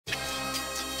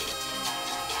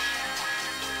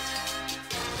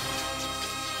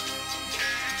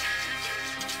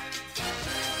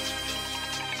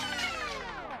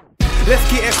Let's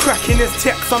get it cracking, it's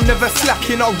Tex, I'm never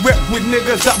slacking. I rep with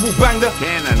niggas that will bang the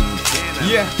Cannon.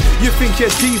 Yeah, you think you're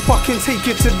deep, I can take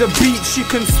you to the beach. You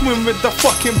can swim with the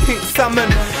fucking pink salmon.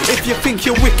 If you think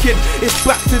you're wicked, it's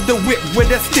back to the whip where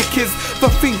the stick is. For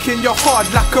thinking you're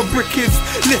hard like a brick is.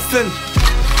 Listen,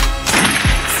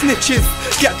 snitches,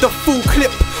 get the full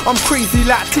clip. I'm crazy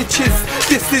like titches.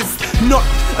 This is not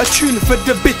a tune for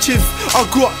the bitches. I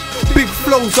got big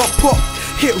flows, I pop,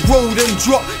 hit road and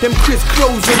drop them Chris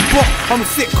clothes and bop. I'm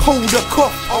sick, hold a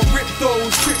cough, I'll rip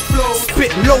those quick flows,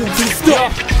 spit loads and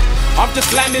stop. I'm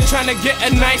just landing trying to get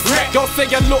a nice wreck. Don't say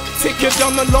you look ticket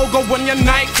on the logo when your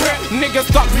night crack. Niggas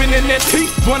stop grinning their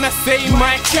teeth when I say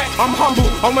my check. I'm humble,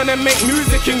 I wanna make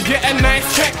music and get a nice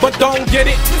check. But don't get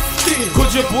it twisted,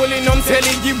 cause you're bullying on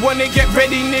telly. You wanna get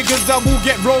ready, niggas, I will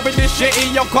get raw with this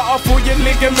shitty. I'll cut off all your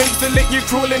ligaments to let you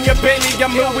crawl in your belly.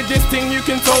 I'm real with this thing, you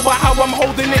can tell by how I'm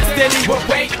holding it steady. But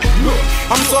wait, look,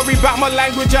 I'm sorry about my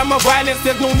language and my violence.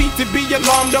 There's no need to be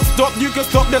alarmed. I've stopped, you can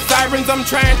stop the sirens. I'm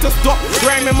trying to stop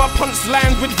rhyming my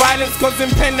punchlines with violence, cause in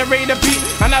pen the rate a beat,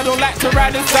 and I don't like to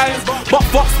ride in silence. But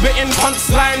Fox spitting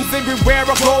punchlines everywhere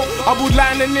I go. I would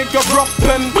line a nigga up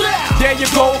and there you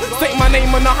go. Take my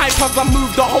name on the hype as I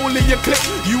move the whole of your clip.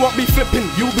 You won't be flipping,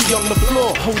 you'll be on the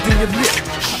floor holding your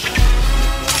lip.